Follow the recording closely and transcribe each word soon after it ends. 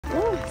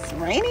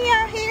rainy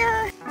out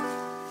here?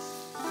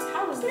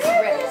 How was this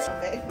dress?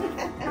 Okay.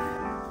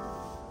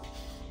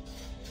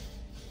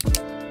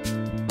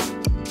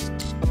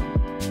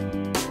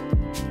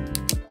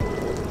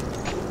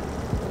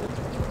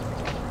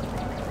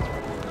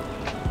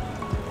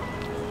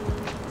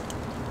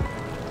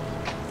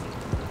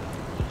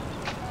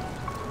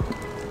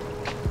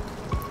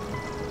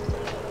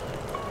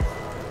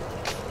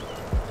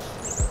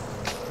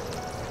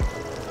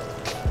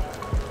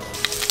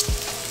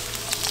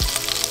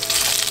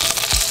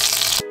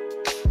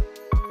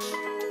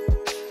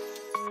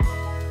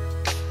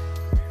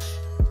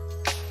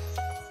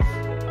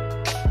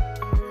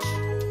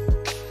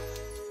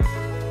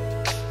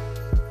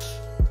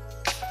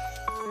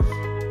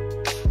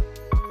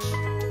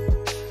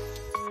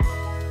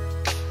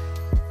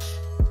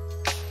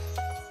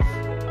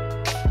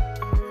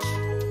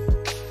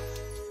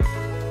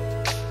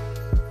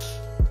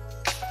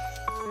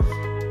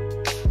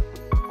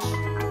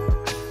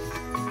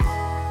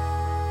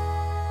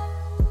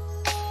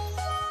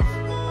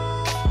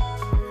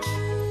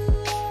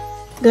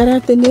 Good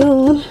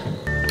afternoon.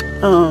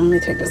 Let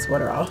me take the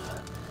sweater off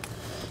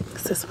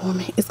because it's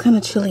warm. It's kind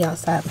of chilly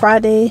outside.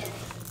 Friday,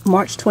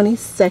 March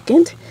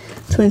 22nd,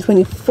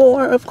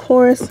 2024, of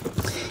course.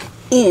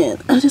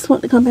 And I just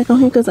want to come back on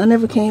here because I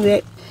never came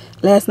back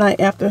last night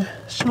after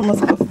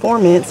Shama's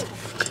performance,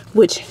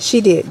 which she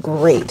did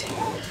great,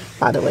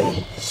 by the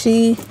way.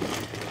 She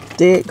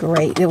did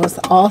great. It was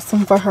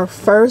awesome for her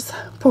first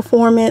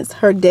performance,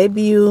 her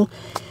debut.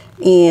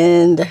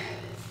 And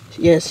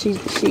yes, she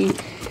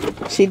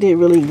did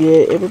really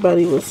good.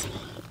 Everybody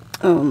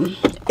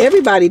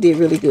did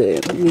really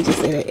good. Let me just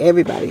say that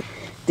everybody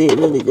did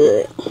really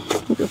good.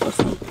 Let me go for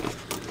some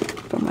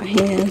for my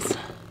hands.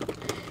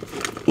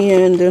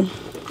 And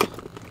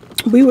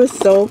we were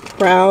so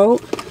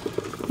proud,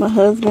 my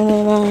husband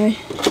and I.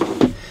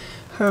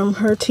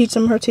 Her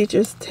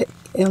teachers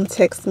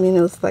texted me and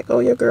it was like, oh,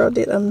 your girl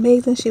did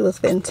amazing. She was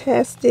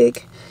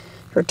fantastic.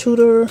 Her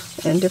tutor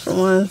and different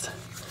ones.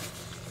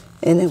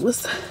 And it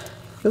was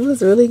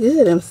really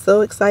good. I'm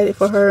so excited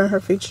for her and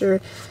her future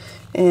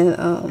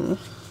and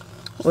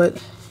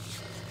what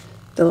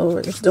the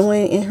Lord is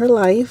doing in her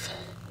life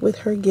with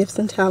her gifts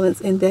and talents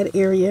in that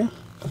area.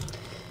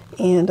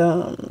 And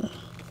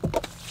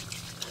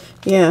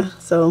yeah,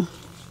 so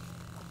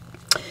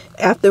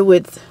after we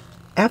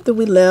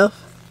left,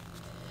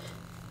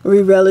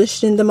 we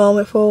relished in the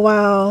moment for a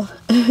while.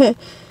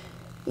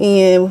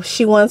 And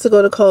she wanted to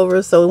go to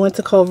Culver's, so we went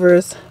to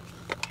Culver's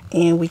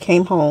and we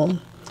came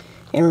home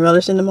and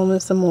relished in the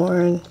moment some more.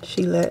 And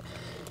she let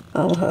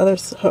her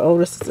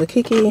older sister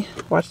Kiki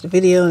watch the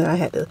video, and I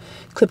had to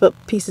clip up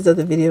pieces of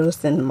the video to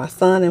send to my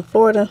son in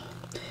Florida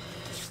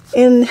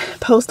and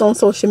post on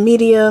social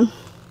media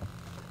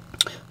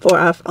for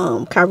our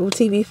Kairu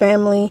TV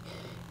family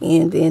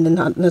and then the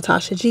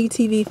Natasha G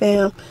TV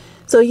fam.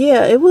 So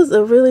yeah, it was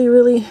a really,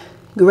 really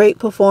great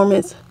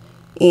performance.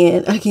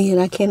 And again,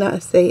 I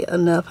cannot say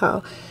enough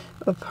how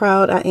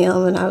proud I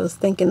am. And I was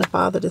thanking the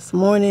Father this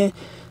morning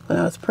when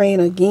I was praying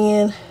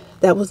again.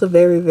 That was a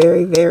very,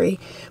 very, very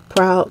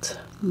proud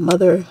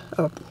mother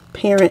or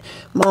parent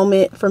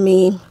moment for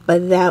me.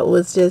 But that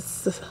was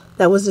just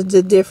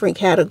a different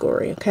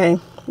category. Okay,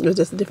 it was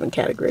just a different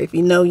category. If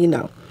you know, you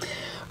know.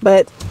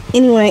 But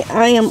anyway,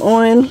 I am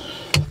on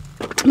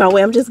my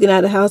way. I'm just getting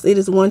out of the house. It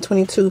is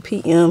 1:22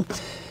 p.m.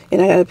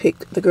 and I gotta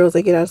pick the girls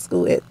that get out of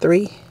school at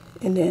 3.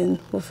 And then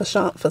for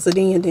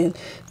Sadine, and then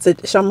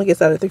Shama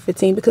gets out at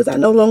 3:15 because I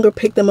no longer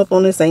pick them up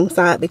on the same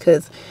side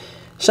because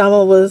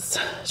Shama was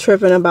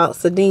tripping about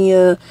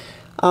Sadine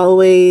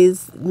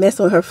always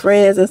messing with her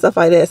friends and stuff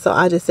like that. So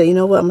I just say, you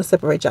know what, I'm gonna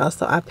separate y'all.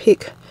 So I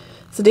pick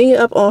Sadine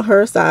up on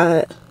her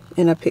side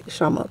and I pick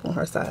Shama up on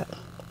her side.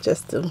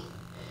 Shama's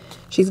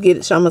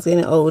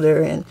getting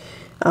older and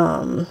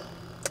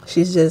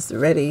she's just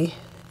ready,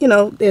 you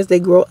know, as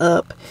they grow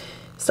up,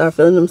 start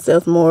feeling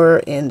themselves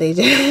more, and they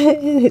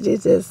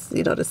just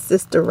you know, the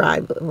sister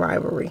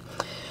rivalry.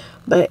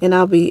 And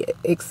I'll be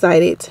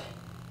excited.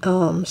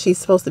 She's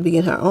supposed to be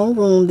in her own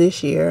room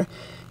this year.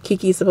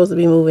 Kiki's supposed to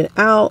be moving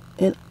out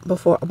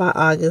by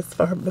August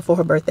before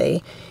her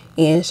birthday,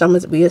 and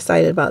Shama's be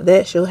excited about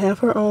that. She'll have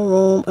her own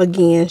room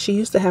again. She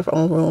used to have her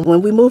own room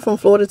when we moved from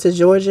Florida to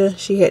Georgia.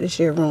 She had to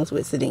share rooms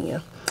with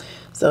Sadine.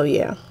 So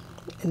yeah,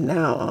 and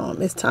now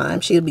it's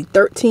time. She'll be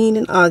 13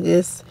 in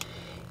August,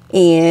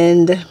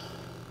 and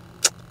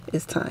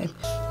it's time.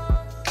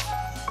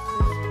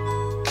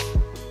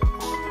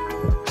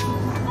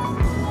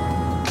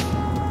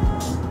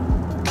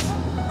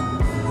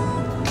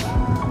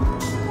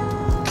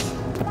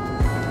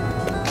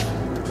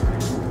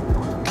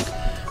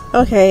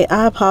 Okay,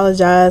 I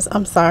apologize.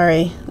 I'm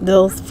sorry.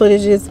 Those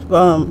footages,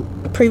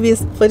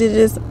 previous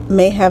footages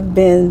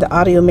the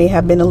audio may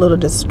have been a little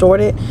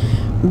distorted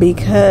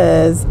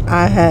because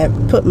I had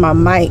put my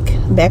mic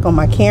back on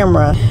my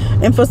camera,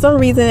 and for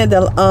some reason it's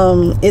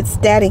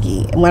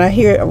staticky. When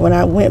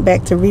I went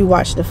back to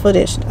rewatch the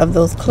footage of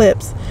those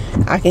clips,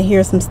 I can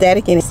hear some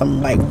static and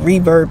some like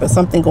reverb or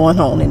something going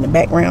on in the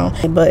background.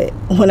 But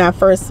when I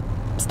first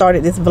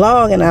started this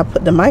vlog and I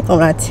put the mic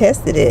on, I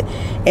tested it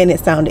and it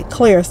sounded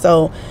clear.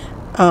 So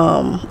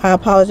I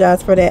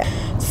apologize for that.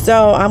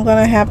 So I'm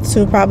gonna have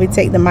to probably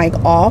take the mic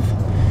off,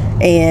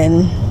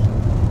 and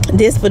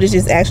this footage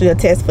is actually a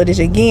test footage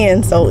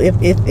again. So if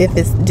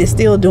it's just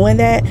still doing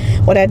that,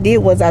 what I did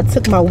was I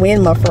took my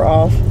wind muffler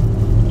off,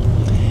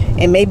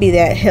 and maybe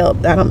that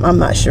helped. I'm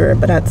not sure,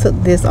 but I took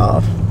this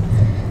off,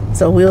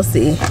 so we'll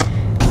see.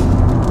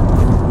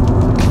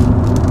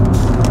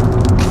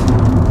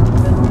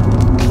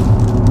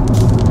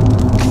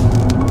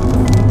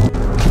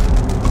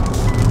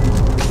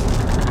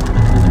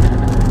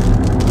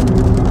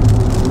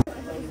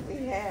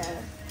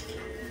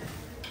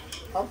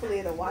 Hopefully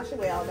it'll wash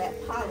away all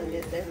that pollen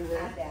that's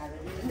everywhere.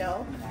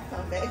 No?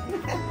 Come back.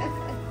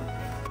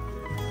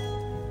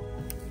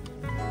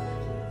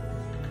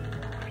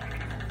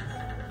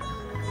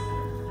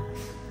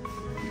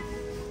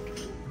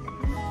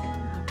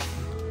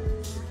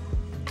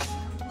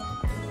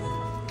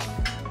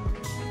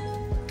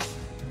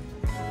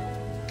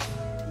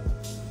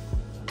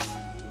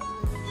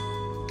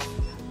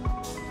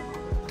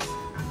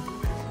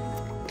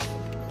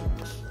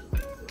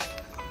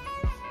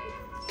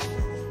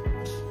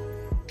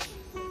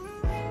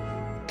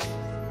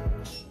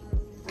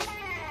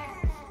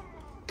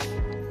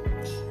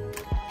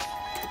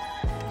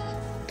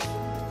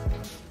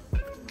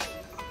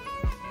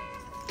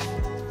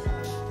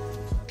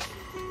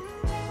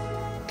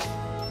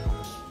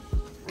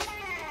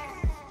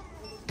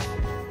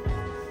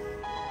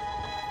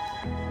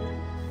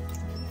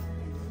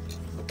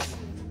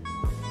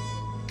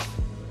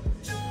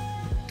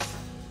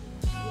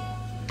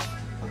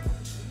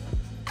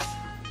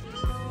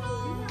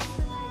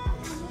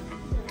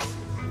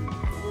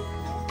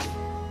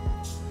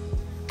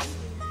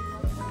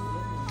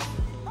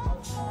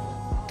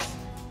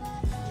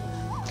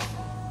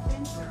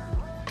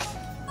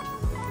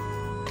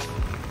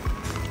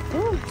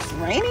 It's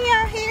rainy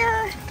out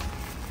here.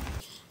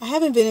 I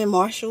haven't been in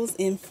Marshall's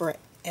in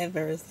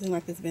forever. It seems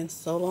like it's been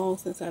so long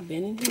since I've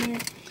been in here.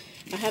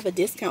 I have a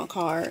discount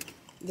card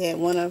that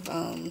one of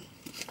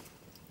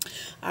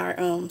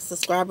our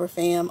subscriber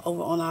fam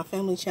over on our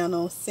family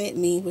channel sent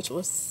me, which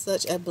was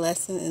such a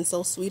blessing and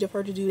so sweet of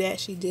her to do that.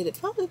 She did it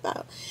probably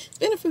about, it's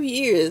been a few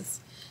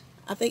years.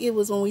 I think it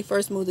was when we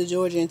first moved to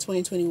Georgia in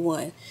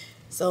 2021.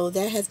 So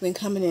that has been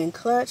coming in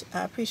clutch.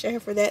 I appreciate her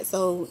for that.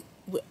 So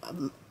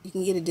you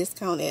can get a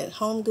discount at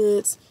Home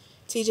Goods,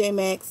 TJ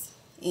Maxx,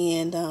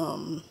 and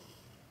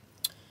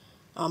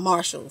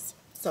Marshall's.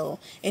 So,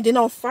 and then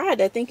on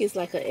Friday, I think it's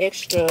like an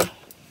extra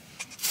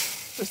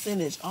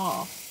percentage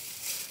off.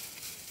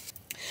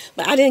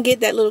 But I didn't get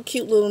that little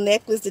cute little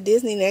necklace, the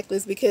Disney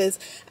necklace, because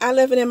I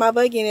left it in my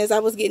buggy, and as I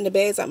was getting the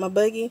bags out my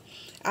buggy,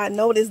 I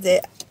noticed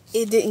that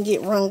it didn't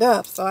get rung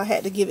up. So I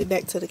had to give it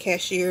back to the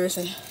cashiers,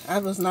 and I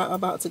was not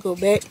about to go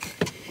back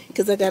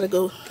because I got to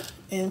go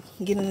and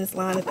get in this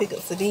line and pick up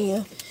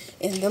Sardinia,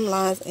 and them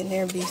lines in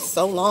there be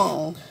so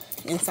long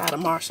inside of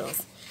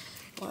Marshall's.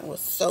 It was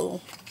so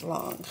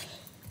long,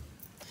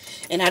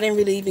 and I didn't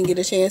really even get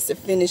a chance to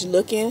finish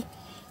looking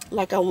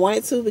like I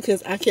wanted to,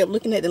 because I kept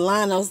looking at the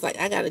line. I was like,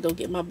 I gotta go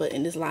get my butt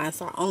in this line.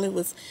 So I only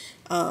was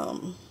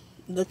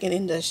looking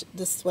in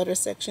the sweater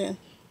section,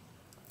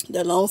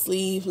 the long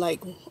sleeve,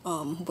 like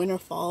winter,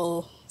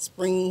 fall,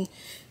 spring,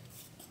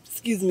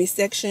 excuse me,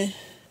 section,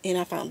 and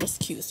I found those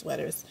cute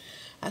sweaters.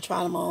 I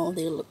tried them on.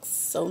 They look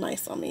so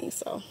nice on me,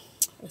 so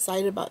I'm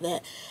excited about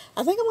that.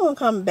 I think I'm gonna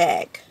come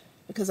back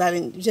because I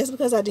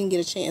didn't get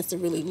a chance to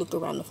really look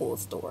around the full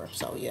store.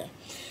 So yeah.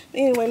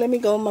 Anyway, let me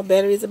go. My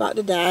battery's about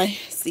to die.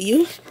 See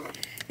you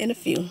in a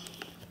few.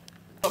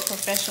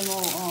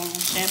 Professional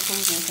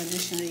shampoos and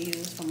conditioner to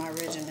use for my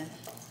regimen.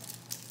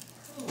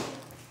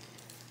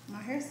 My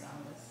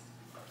hairstylist.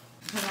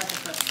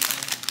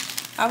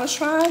 I was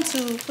trying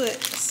to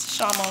put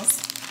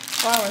Shama's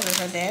flowers that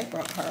her dad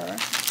brought her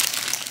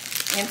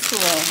into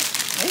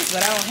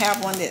but I don't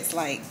have one that's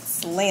like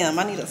slim.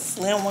 I need a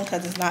slim one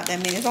because it's not that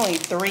many. It's only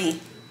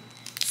 3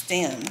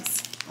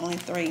 stems. Only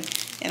 3.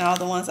 And all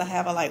the ones I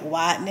have are like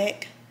wide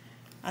neck.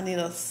 I need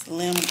a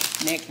slim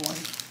neck one.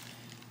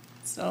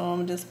 So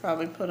I'm just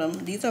probably put them.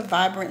 These are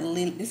vibrant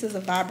lily. This is a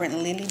vibrant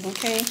lily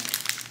bouquet.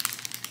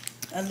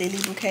 A lily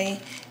bouquet.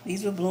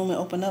 These will bloom and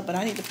open up, but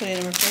I need to put it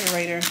in the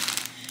refrigerator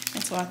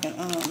until I can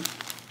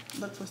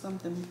look for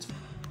something.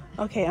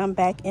 Okay, I'm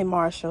back in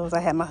Marshall's. I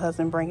had my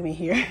husband bring me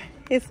here.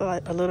 It's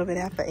like a little bit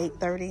after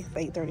 8:30,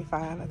 8:35,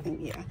 I think,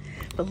 yeah.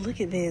 But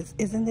look at this.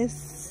 Isn't this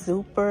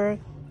super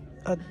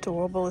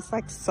adorable? It's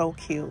like so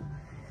cute.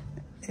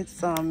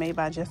 It's made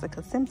by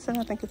Jessica Simpson.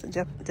 I think it's a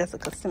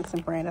Jessica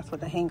Simpson brand. That's what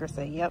the hanger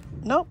say. Yep.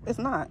 Nope, it's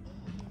not.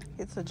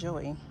 It's a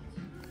Joy.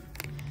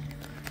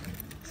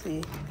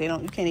 See,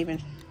 you can't even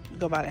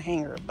go by the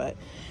hanger, but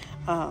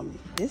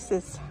this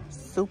is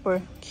super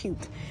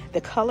cute.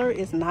 The color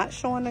is not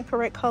showing the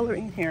correct color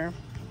in here.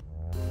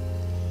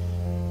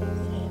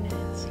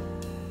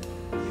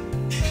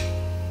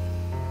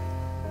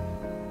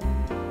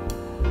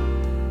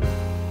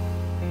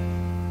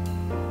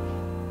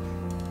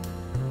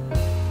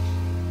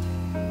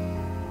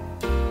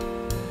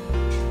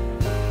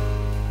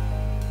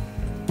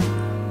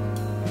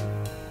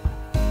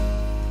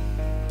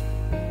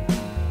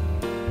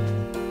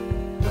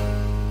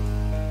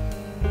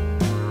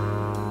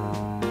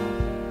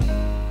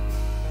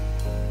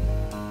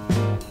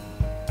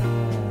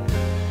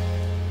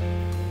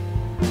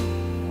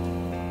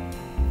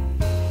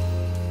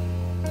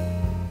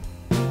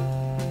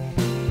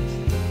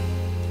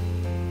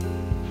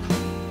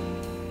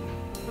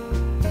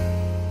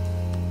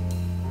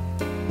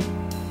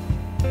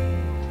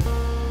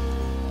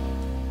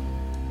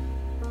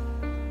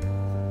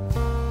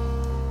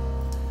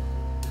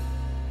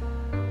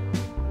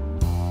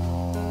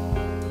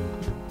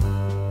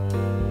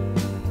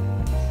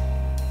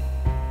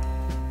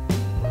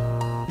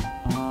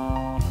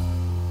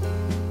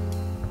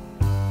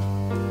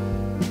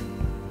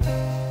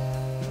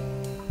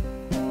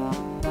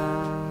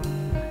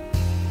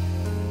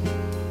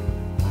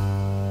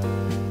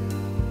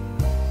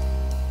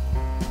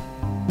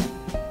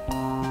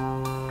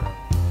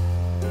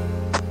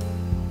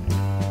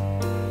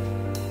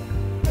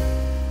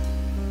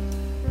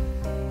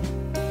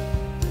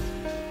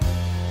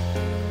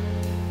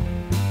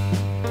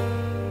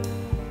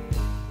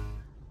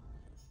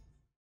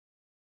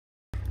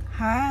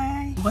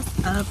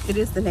 What's up? It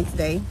is the next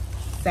day,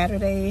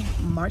 Saturday,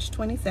 March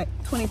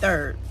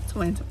 23rd,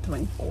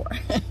 2024.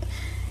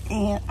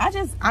 And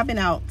I've been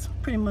out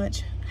pretty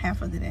much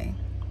half of the day.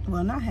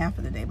 Well, not half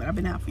of the day, but I've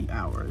been out for a few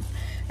hours.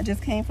 I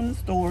just came from the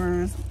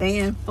stores,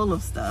 van full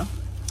of stuff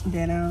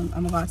that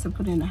I'm about to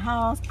put in the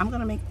house. I'm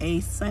gonna make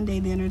a Sunday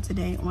dinner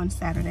today on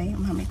Saturday.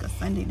 I'm gonna make a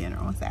Sunday dinner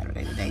on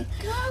Saturday today.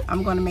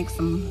 I'm gonna make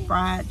some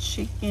fried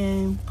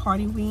chicken,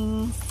 party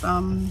wings,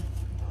 some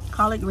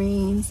collard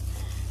greens,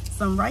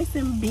 some rice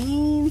and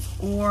beans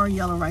or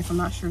yellow rice, I'm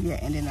not sure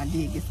yet. And then I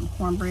did get some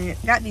cornbread.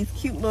 Got these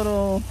cute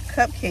little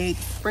cupcakes,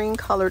 spring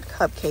colored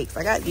cupcakes.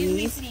 I got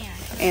these,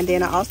 and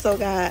then I also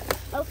got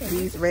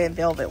these red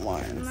velvet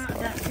ones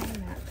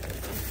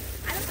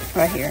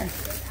right here.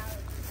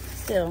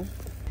 Still,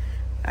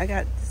 I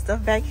got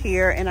stuff back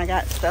here, and I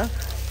got stuff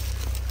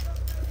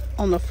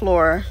on the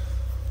floor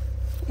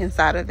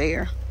inside of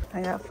there.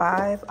 I got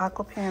 5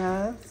 aqua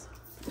panas.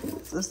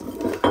 This is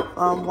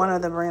one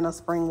of the brand of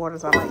spring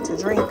waters I like to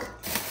drink.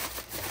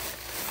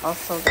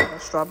 Also got a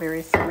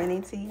strawberry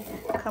serenity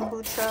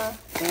kombucha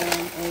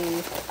and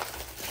a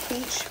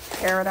peach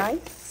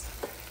paradise.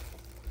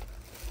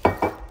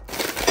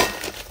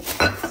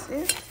 That's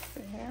it.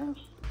 Yeah.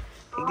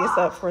 Pick this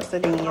up for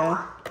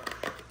Sardinia.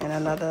 And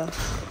another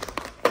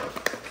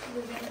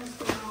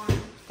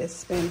this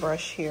spin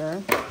brush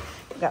here.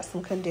 Got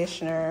some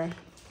conditioner.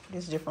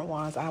 There's different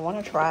ones I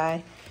want to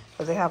try,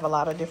 because they have a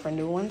lot of different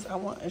new ones I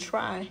want to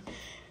try,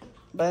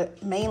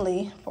 but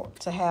mainly for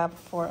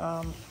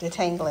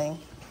detangling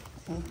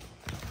when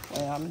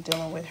I'm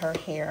dealing with her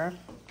hair.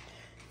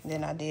 And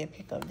then I did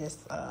pick up this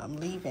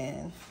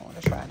leave-in. I want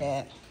to try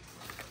that.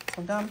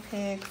 Some gum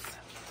picks.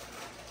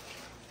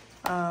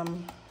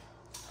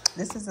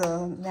 This is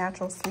a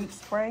natural sleep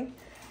spray.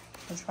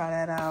 I'll try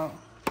that out.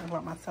 I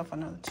bought myself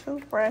another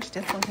toothbrush.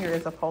 This one here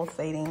is a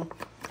pulsating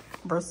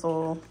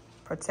bristle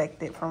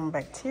protected from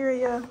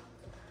bacteria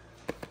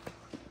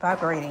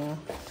vibrating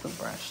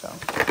toothbrush. So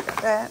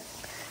got that.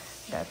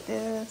 Got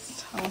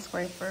this tongue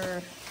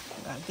scraper.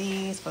 Got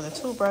these for the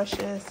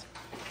toothbrushes.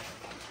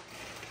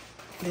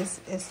 This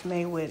is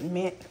made with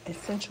mint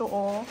essential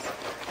oils.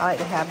 I like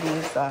to have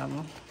these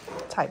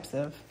types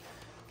of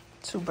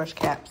toothbrush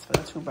caps for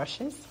the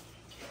toothbrushes.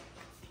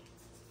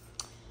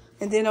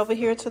 And then over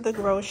here to the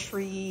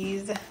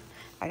groceries,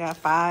 I got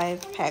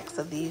 5 packs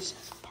of these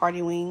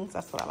party wings.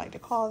 That's what I like to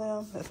call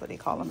them. That's what they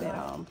call them at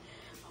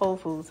Whole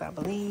Foods, I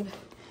believe.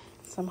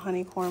 Some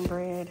honey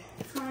cornbread.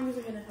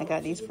 I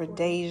got these for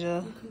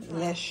Deja,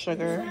 less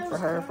sugar for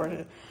her,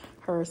 for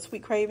her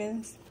sweet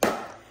cravings.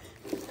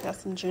 Got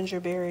some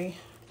gingerberry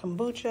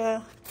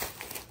kombucha,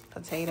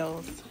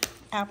 potatoes,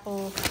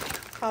 apples,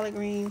 collard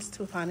greens,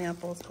 2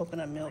 pineapples,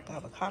 coconut milk,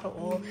 avocado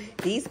oil.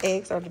 These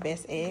eggs are the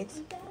best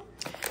eggs.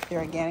 They're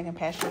organic and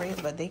pasture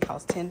raised, but they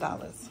cost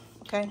 $10.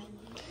 Okay.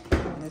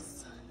 And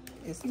this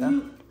is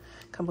the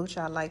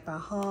kombucha I like by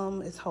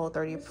Hum. It's Whole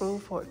 30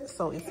 approved,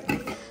 so it's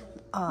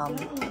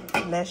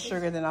less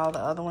sugar than all the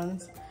other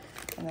ones.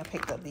 And I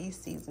picked up these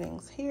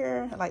seasonings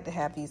here. I like to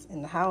have these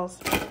in the house.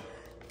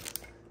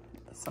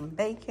 Some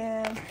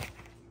bacon.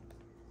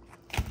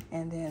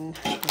 And then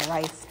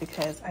rice,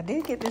 because I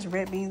did get this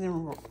red beans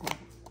and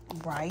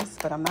rice,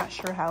 but I'm not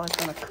sure how it's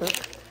gonna cook,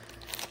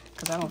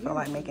 because I don't feel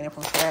like making it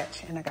from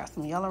scratch. And I got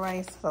some yellow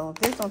rice. So if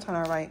this don't turn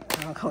out right,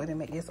 I'm gonna go ahead and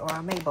make this, or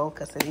I may both,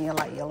 because I didn't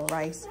like yellow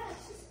rice.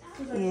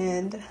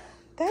 And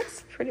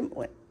that's pretty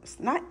much, it's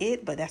not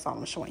it, but that's all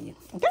I'm showing you.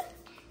 Okay.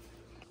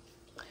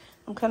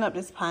 I'm cutting up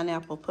this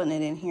pineapple, putting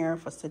it in here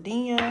for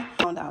Sardinia.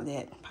 Found out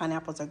that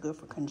pineapples are good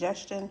for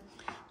congestion.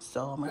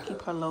 So I'm gonna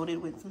keep her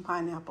loaded with some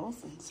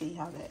pineapples and see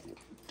how that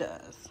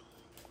does.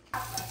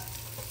 1,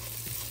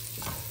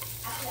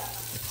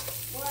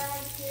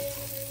 2,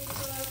 3,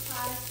 4,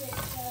 5,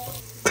 6, 7.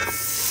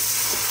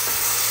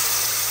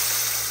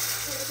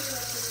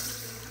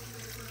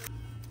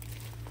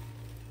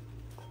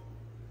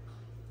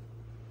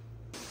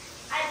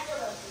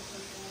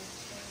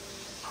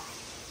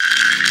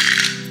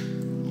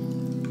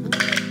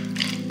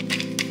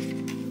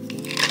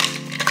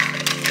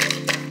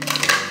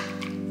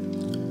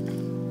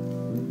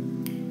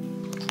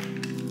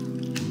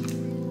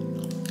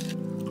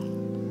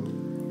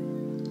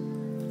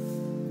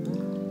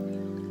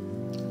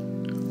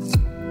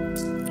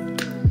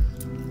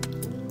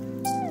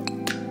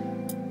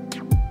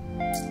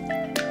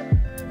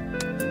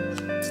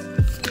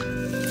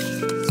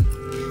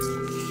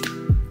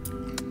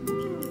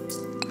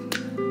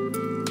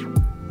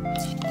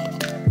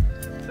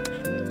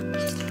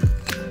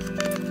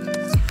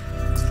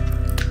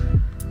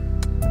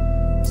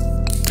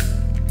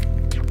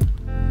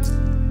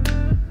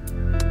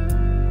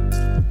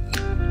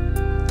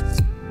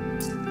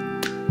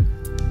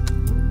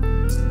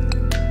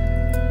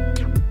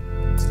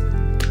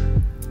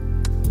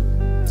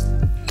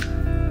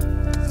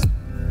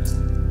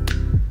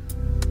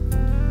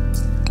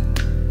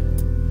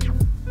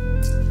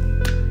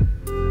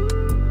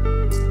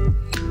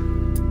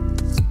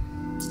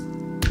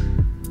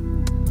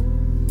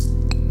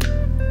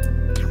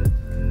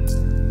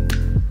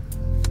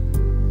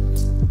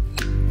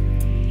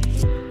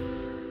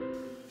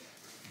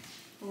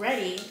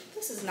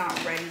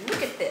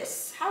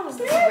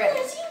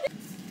 Ready.